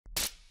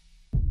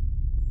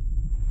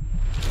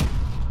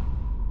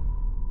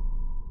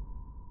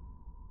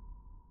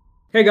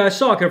Hey guys,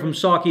 Sak here from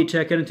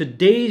SAKITECH, and in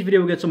today's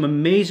video we got some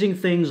amazing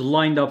things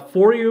lined up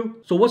for you.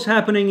 So what's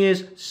happening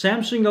is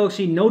Samsung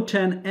Galaxy Note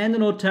 10 and the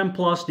Note 10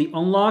 Plus, the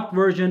unlocked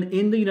version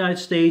in the United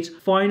States,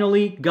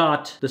 finally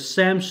got the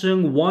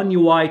Samsung One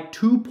UI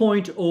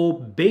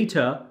 2.0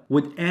 beta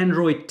with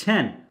Android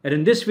 10. And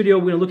in this video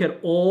we're going to look at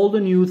all the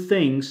new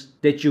things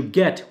that you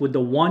get with the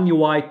One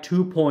UI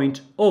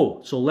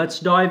 2.0. So let's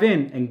dive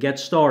in and get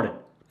started.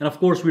 And of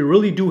course we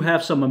really do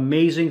have some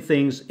amazing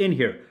things in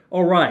here.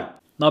 Alright.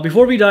 Now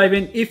before we dive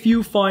in, if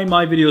you find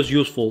my videos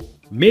useful,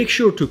 make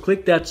sure to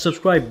click that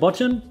subscribe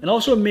button and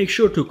also make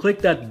sure to click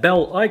that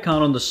bell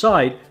icon on the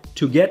side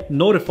to get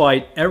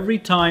notified every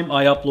time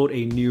I upload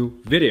a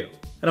new video.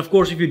 And of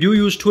course, if you do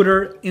use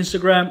Twitter,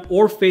 Instagram,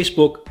 or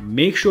Facebook,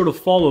 make sure to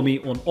follow me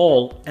on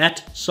all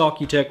at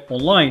SAKITECH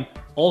Online,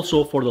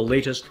 also for the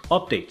latest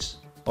updates.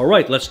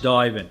 Alright, let's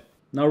dive in.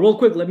 Now real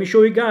quick, let me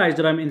show you guys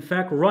that I'm in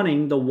fact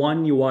running the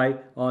One UI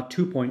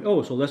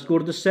 2.0. So let's go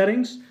to the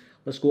settings.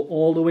 Let's go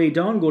all the way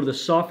down, go to the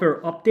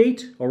software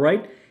update, all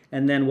right?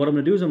 And then what I'm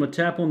gonna do is I'm gonna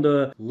tap on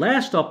the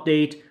last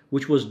update,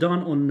 which was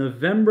done on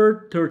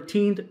November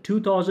 13th,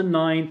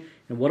 2009.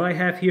 And what I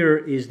have here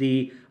is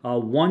the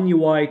One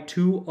UI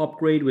 2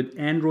 upgrade with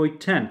Android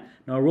 10.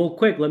 Now real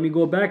quick, let me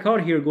go back out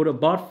here, go to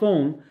About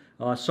Phone,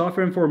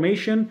 software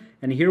information,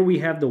 and here we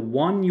have the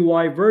One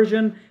UI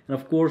version, and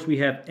of course we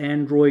have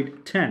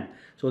Android 10.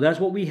 So that's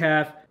what we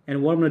have.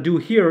 And what I'm going to do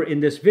here in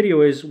this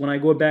video is when I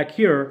go back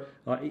here,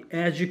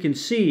 as you can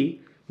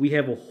see, we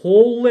have a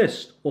whole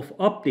list of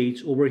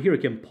updates over here. You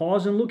can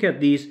pause and look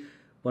at these,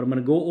 but I'm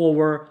going to go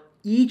over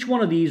each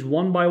one of these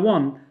one by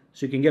one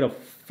so you can get a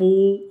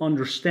full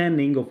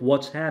understanding of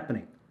what's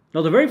happening.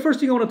 Now, the very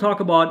first thing I want to talk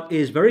about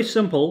is very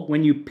simple.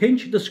 When you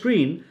pinch the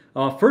screen,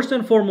 first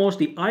and foremost,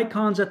 the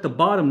icons at the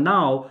bottom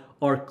now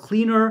are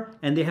cleaner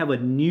and they have a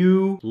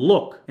new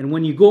look. And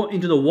when you go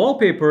into the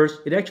wallpapers,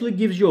 it actually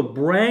gives you a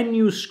brand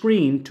new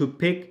screen to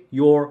pick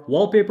your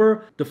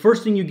wallpaper. The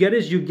first thing you get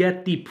is you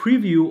get the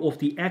preview of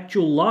the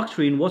actual lock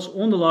screen, what's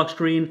on the lock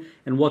screen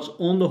and what's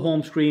on the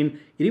home screen.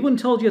 It even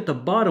tells you at the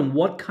bottom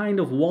what kind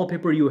of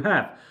wallpaper you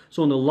have.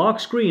 So on the lock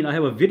screen, I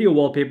have a video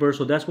wallpaper,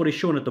 so that's what is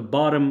shown at the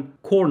bottom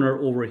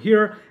corner over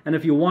here. And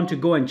if you want to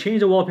go and change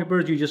the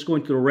wallpapers, you just go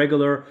into the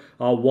regular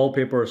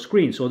wallpaper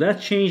screen. So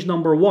that's change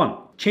number one.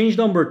 Change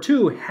number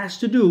two has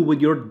to do with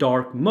your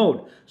dark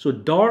mode. So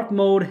dark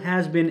mode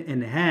has been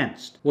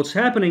enhanced. What's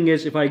happening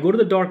is if I go to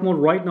the dark mode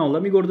right now,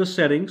 let me go to the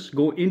settings,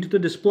 go into the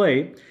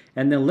display,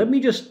 and then let me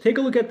just take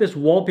a look at this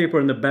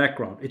wallpaper in the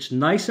background. It's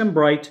nice and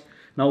bright.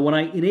 Now when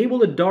I enable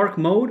the dark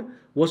mode,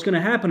 what's going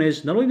to happen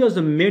is not only does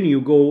the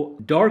menu go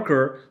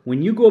darker,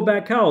 when you go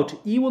back out,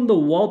 even the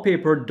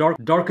wallpaper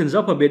darkens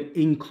up a bit,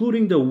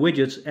 including the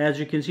widgets. As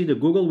you can see, the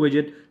Google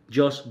widget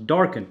just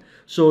darkened.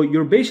 So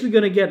you're basically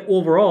going to get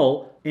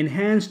overall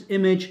enhanced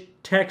image,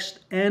 text,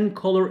 and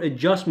color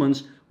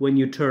adjustments when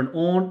you turn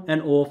on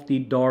and off the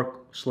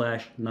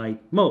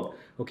dark/night mode.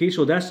 Okay,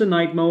 so that's the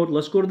night mode.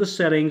 Let's go to the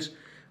settings.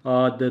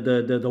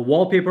 The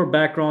wallpaper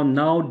background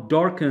now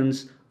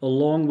darkens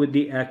along with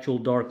the actual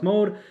dark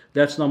mode.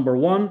 That's number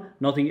one.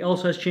 Nothing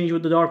else has changed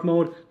with the dark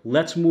mode.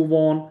 Let's move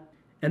on.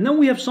 And then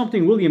we have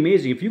something really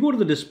amazing. If you go to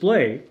the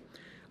display,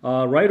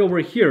 right over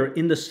here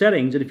in the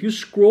settings, and if you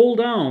scroll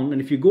down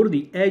and if you go to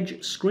the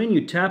edge screen,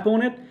 you tap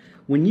on it,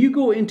 when you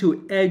go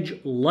into edge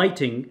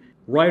lighting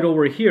right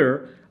over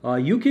here,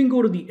 you can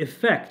go to the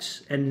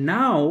effects, and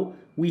now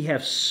we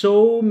have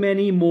so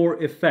many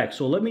more effects.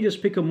 So let me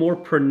just pick a more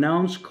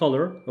pronounced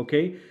color,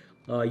 okay?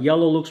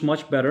 Yellow looks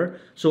much better.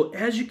 So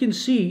as you can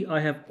see, I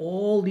have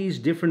all these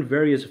different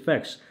various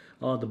effects.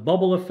 The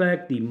bubble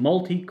effect, the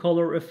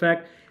multicolor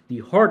effect, the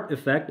heart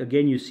effect.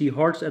 Again, you see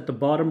hearts at the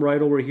bottom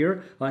right over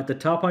here. At the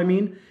top, I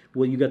mean.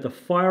 Well, you got the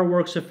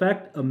fireworks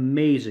effect.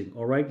 Amazing,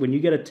 all right? When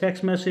you get a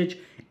text message,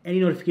 any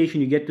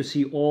notification, you get to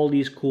see all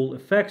these cool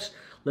effects.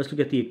 Let's look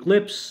at the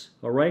eclipse,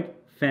 all right?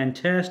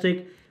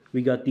 Fantastic.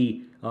 We got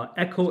the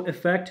echo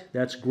effect.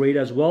 That's great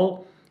as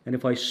well. And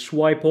if I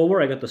swipe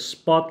over, I got the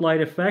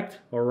spotlight effect,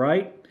 all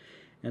right?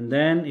 And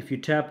then if you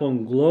tap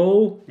on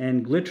glow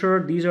and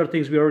glitter, these are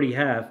things we already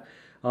have.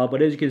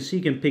 But as you can see,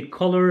 you can pick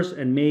colors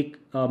and make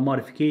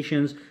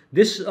modifications.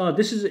 This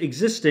is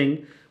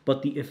existing,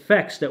 but the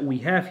effects that we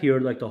have here,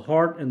 like the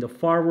heart and the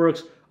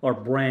fireworks, are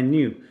brand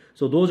new.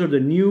 So those are the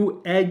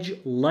new edge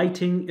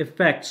lighting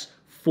effects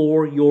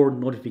for your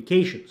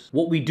notifications.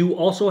 What we do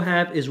also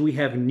have is we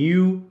have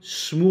new,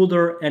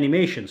 smoother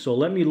animation. So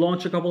let me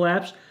launch a couple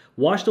apps.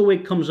 Watch the way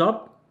it comes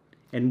up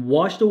and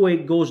watch the way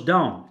it goes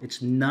down.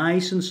 It's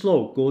nice and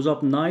slow. Goes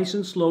up nice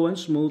and slow and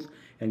smooth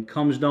and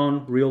comes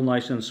down real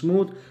nice and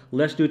smooth.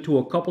 Let's do it to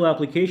a couple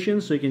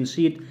applications so you can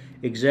see it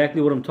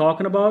exactly what I'm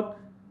talking about.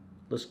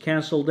 Let's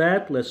cancel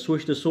that. Let's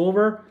switch this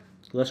over.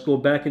 Let's go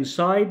back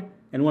inside.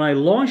 And when I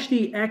launch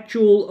the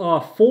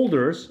actual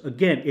folders,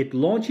 again, it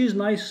launches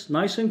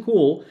nice and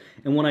cool.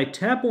 And when I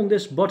tap on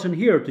this button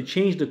here to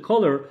change the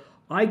color,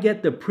 I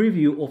get the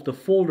preview of the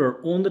folder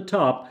on the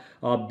top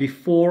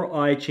before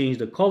I change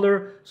the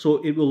color.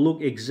 So it will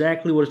look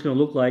exactly what it's going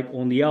to look like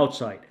on the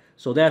outside.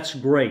 So that's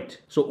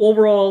great. So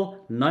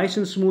overall, nice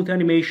and smooth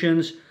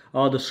animations.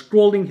 The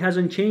scrolling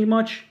hasn't changed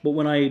much, but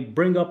when I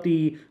bring up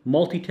the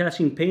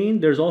multitasking pane,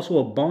 there's also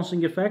a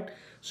bouncing effect.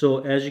 So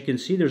as you can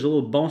see, there's a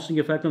little bouncing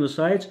effect on the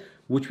sides,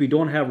 which we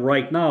don't have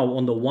right now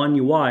on the One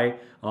UI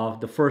of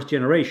the first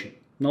generation.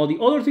 Now the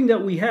other thing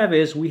that we have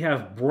is we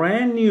have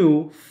brand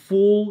new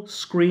full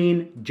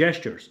screen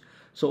gestures.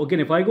 So again,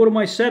 if I go to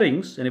my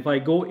settings and if I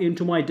go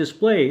into my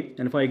display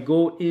and if I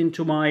go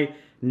into my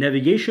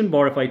navigation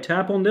bar, if I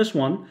tap on this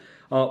one,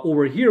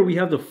 over here we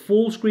have the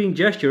full screen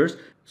gestures.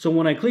 So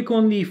when I click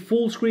on the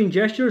full screen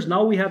gestures,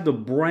 now we have the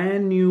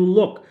brand new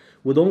look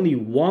with only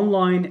one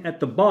line at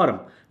the bottom.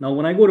 Now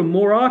when I go to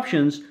more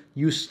options,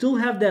 you still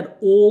have that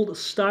old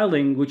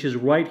styling, which is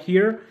right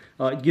here.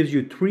 It gives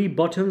you 3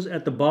 buttons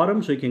at the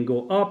bottom, so you can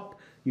go up,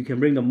 you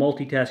can bring the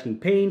multitasking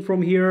pane from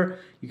here,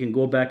 you can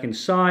go back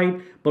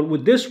inside. But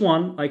with this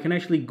one, I can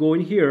actually go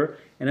in here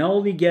and I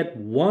only get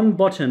 1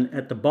 button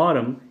at the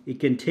bottom. It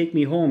can take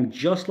me home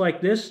just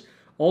like this.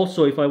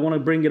 Also, if I want to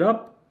bring it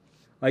up,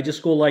 I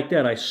just go like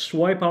that. I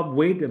swipe up,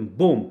 wait, and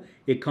boom,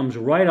 it comes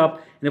right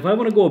up. And if I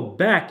want to go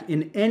back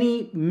in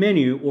any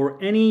menu or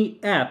any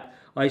app,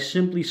 I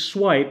simply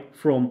swipe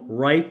from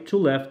right to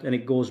left and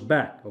it goes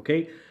back,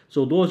 okay?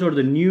 So those are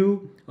the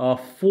new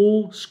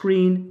full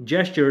screen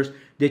gestures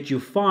that you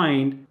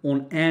find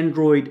on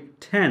Android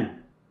 10.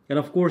 And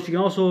of course, you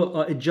can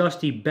also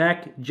adjust the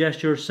back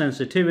gesture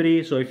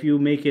sensitivity. So if you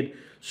make it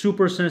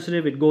super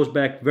sensitive, it goes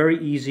back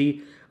very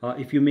easy.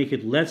 If you make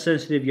it less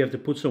sensitive, you have to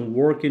put some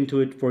work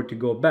into it for it to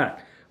go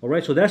back. All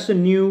right, so that's the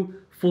new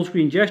full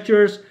screen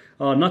gestures.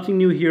 Nothing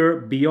new here.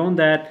 Beyond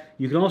that,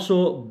 you can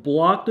also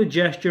block the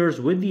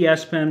gestures with the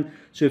S Pen.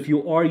 So if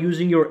you are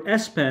using your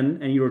S Pen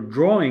and you're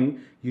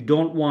drawing, you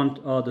don't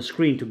want the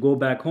screen to go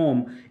back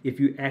home if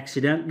you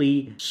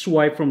accidentally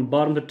swipe from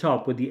bottom to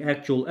top with the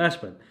actual S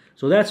Pen.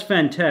 So that's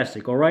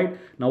fantastic, all right?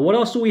 Now what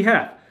else do we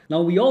have?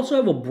 Now we also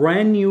have a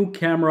brand new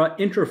camera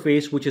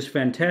interface, which is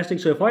fantastic.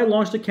 So if I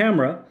launch the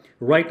camera,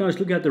 right now let's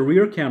look at the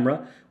rear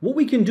camera. What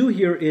we can do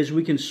here is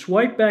we can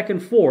swipe back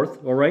and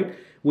forth, all right?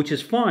 Which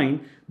is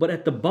fine, but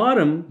at the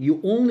bottom,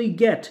 you only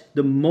get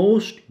the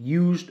most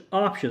used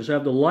options. I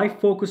have the live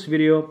focus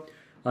video,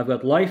 I've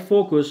got live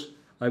focus,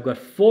 I've got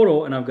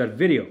photo, and I've got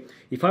video.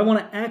 If I want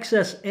to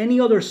access any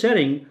other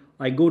setting,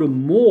 I go to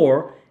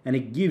more, and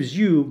it gives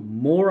you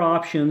more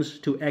options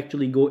to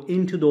actually go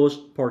into those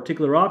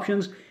particular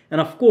options. And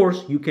of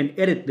course, you can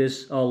edit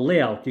this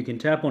layout. You can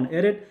tap on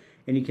edit,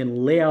 and you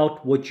can lay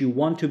out what you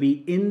want to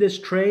be in this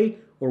tray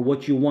or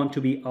what you want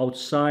to be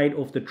outside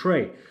of the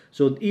tray.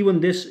 So even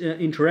this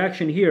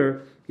interaction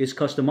here is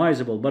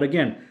customizable. But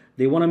again,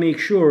 they want to make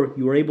sure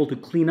you are able to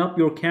clean up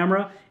your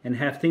camera and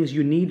have things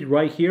you need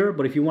right here.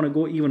 But if you want to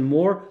go even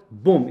more,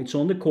 boom, it's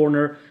on the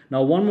corner.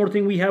 Now, one more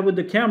thing we have with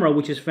the camera,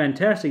 which is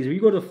fantastic, is if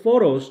you go to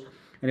photos,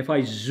 and if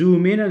I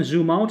zoom in and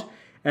zoom out,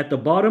 at the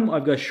bottom,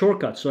 I've got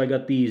shortcuts. So I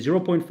got the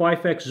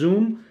 0.5x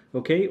zoom,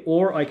 okay,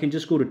 or I can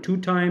just go to 2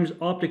 times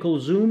optical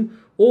zoom,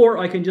 or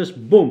I can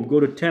just, boom, go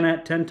to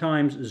 10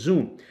 times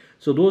zoom.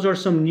 So those are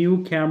some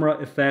new camera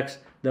effects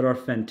that are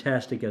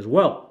fantastic as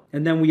well.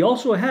 And then we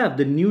also have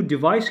the new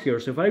device care.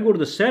 So if I go to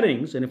the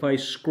settings and if I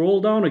scroll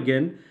down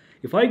again,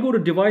 if I go to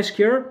device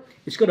care,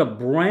 it's got a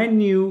brand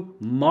new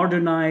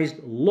modernized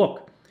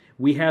look.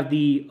 We have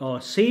the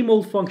same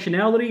old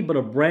functionality, but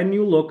a brand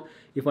new look.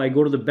 If I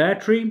go to the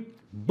battery,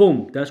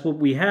 boom, that's what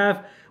we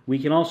have. We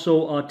can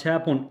also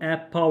tap on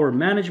app power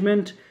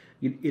management.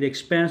 It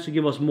expands to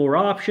give us more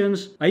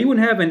options. I even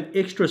have an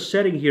extra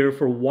setting here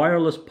for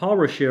wireless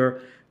power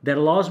share that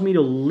allows me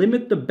to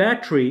limit the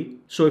battery.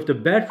 So if the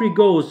battery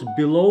goes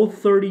below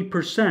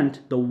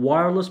 30%, the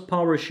wireless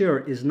power share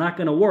is not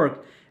going to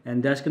work,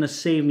 and that's going to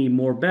save me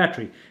more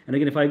battery. And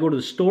again, if I go to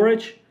the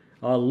storage,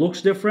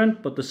 looks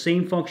different, but the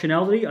same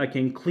functionality. I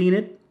can clean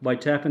it by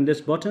tapping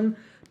this button.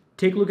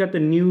 Take a look at the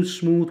new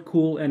smooth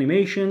cool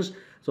animations.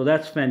 So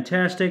that's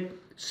fantastic.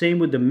 Same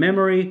with the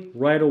memory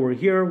right over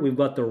here. We've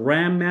got the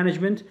RAM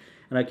management,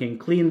 and I can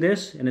clean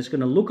this, and it's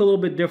going to look a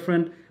little bit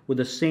different with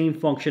the same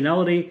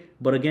functionality.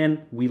 But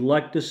again, we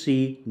like to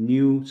see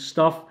new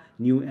stuff,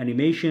 new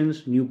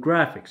animations, new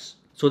graphics.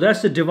 So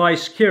that's the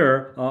device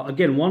care.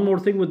 Again, one more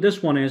thing with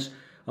this one is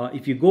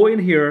if you go in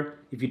here,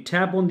 if you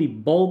tap on the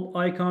bulb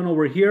icon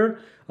over here,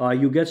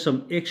 you get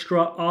some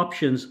extra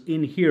options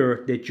in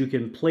here that you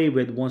can play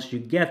with once you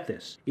get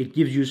this. It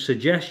gives you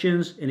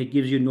suggestions and it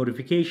gives you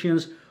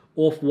notifications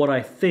of what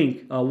I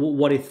think,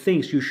 what it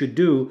thinks you should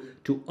do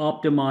to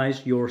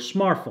optimize your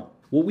smartphone.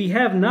 What we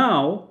have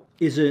now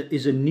is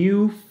a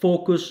new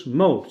focus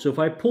mode. So if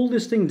I pull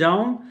this thing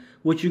down,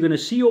 what you're going to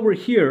see over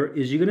here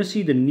is you're going to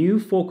see the new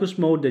focus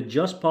mode that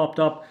just popped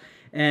up.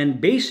 And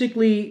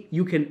basically,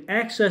 you can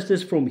access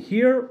this from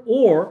here,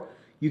 or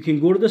you can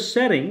go to the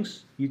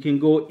settings. You can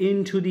go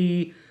into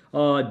the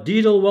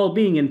digital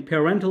well-being and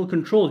parental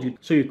controls.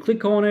 So you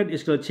click on it,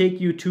 it's going to take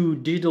you to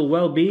digital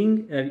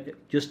well-being.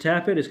 Just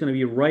tap it, it's going to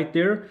be right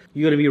there.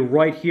 You're going to be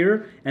right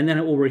here. And then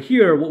over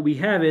here, what we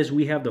have is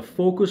we have the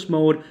focus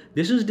mode.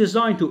 This is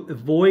designed to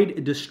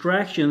avoid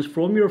distractions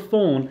from your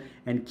phone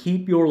and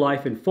keep your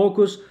life in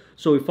focus.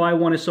 So if I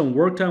wanted some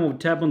work time, I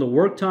would tap on the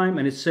work time,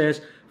 and it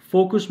says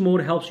Focus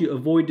mode helps you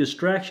avoid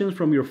distractions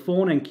from your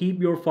phone and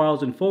keep your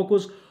files in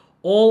focus.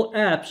 All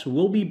apps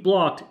will be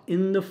blocked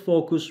in the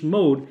focus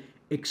mode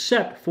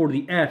except for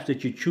the apps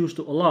that you choose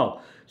to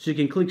allow. So you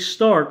can click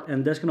start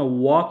and that's going to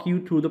walk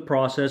you through the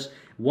process.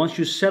 Once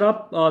you set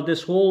up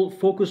this whole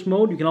focus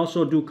mode, you can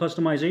also do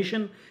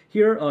customization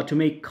here to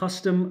make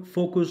custom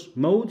focus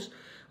modes.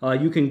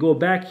 You can go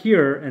back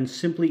here and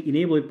simply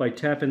enable it by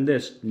tapping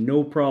this,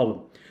 no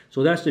problem.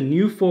 So that's the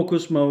new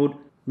focus mode.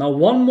 Now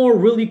one more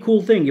really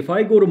cool thing, if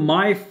I go to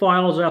My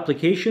Files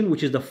application,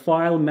 which is the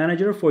file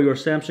manager for your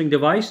Samsung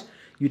device,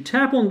 you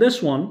tap on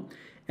this one,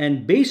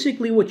 and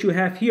basically what you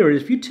have here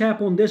is if you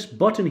tap on this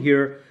button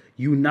here,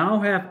 you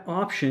now have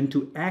option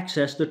to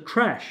access the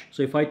trash.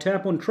 So if I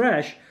tap on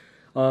trash,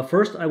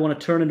 first I want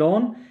to turn it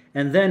on,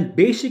 and then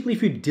basically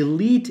if you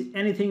delete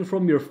anything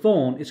from your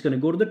phone, it's going to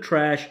go to the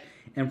trash,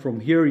 and from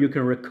here you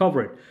can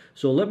recover it.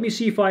 So let me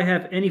see if I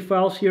have any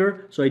files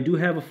here. So I do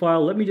have a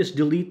file. Let me just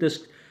delete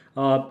this.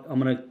 I'm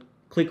going to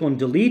click on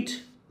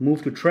delete,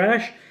 move to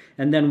trash,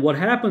 and then what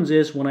happens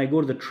is when I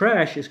go to the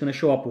trash, it's going to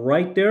show up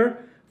right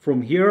there.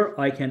 From here,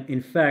 I can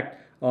in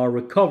fact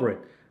recover it.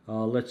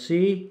 Let's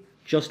see,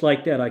 just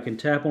like that. I can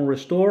tap on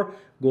restore,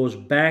 goes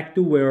back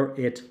to where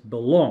it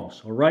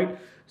belongs. All right,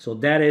 so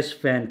that is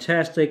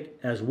fantastic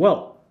as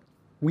well.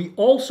 We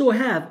also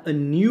have a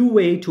new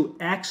way to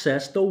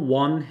access the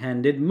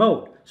one-handed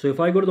mode. So if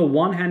I go to the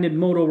one-handed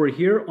mode over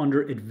here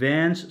under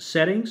advanced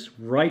settings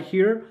right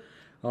here,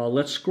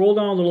 let's scroll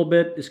down a little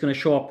bit. It's going to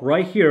show up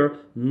right here.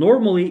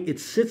 Normally it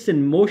sits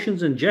in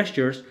motions and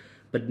gestures,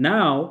 but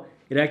now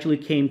it actually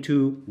came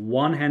to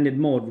one-handed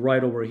mode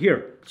right over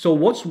here. So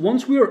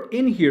once we are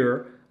in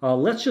here,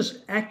 let's just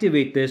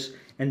activate this.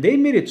 And they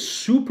made it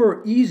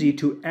super easy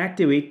to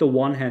activate the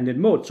one-handed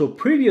mode. So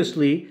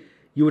previously,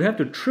 you would have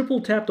to triple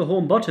tap the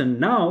home button.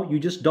 Now you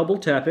just double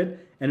tap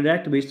it and it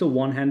activates the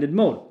one-handed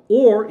mode.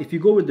 Or if you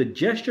go with the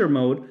gesture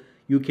mode,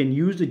 you can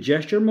use the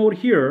gesture mode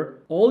here.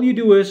 All you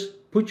do is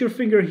put your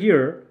finger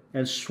here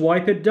and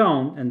swipe it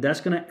down, and that's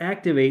going to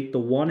activate the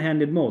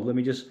one-handed mode. Let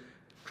me just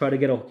try to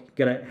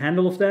get a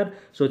handle of that.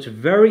 So it's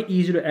very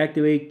easy to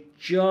activate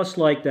just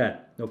like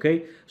that.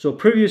 Okay, so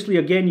previously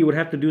again you would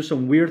have to do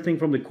some weird thing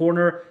from the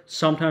corner.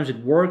 Sometimes it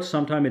worked,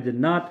 sometimes it did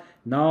not.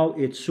 Now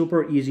it's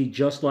super easy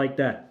just like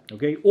that.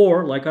 Okay,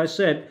 or like I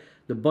said,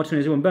 the button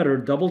is even better.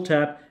 Double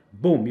tap,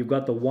 boom, you've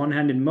got the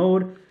one-handed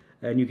mode,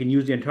 and you can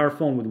use the entire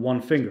phone with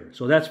one finger.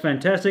 So that's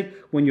fantastic.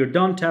 When you're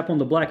done, tap on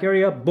the black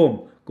area,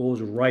 boom,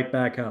 goes right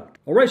back out.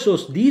 All right, so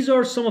these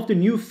are some of the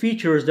new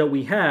features that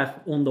we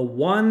have on the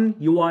One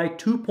UI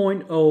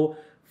 2.0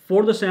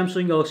 for the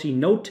Samsung Galaxy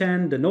Note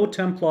 10, the Note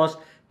 10 Plus,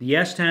 the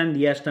S10,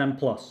 the S10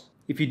 Plus.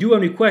 If you do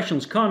have any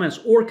questions, comments,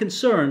 or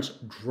concerns,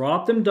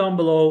 drop them down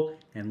below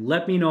and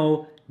let me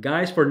know.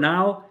 Guys, for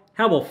now,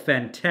 have a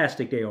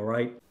fantastic day, all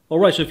right? All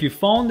right, so if you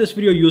found this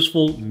video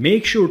useful,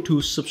 make sure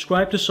to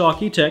subscribe to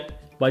SAKITECH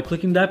by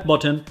clicking that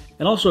button,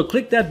 and also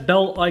click that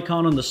bell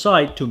icon on the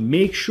side to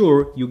make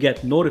sure you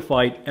get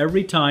notified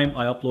every time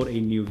I upload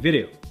a new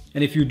video.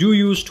 And if you do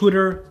use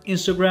Twitter,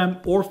 Instagram,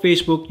 or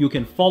Facebook, you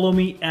can follow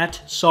me at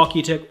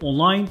SAKITECH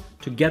Online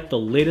to get the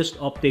latest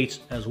updates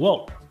as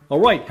well. All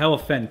right, have a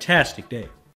fantastic day.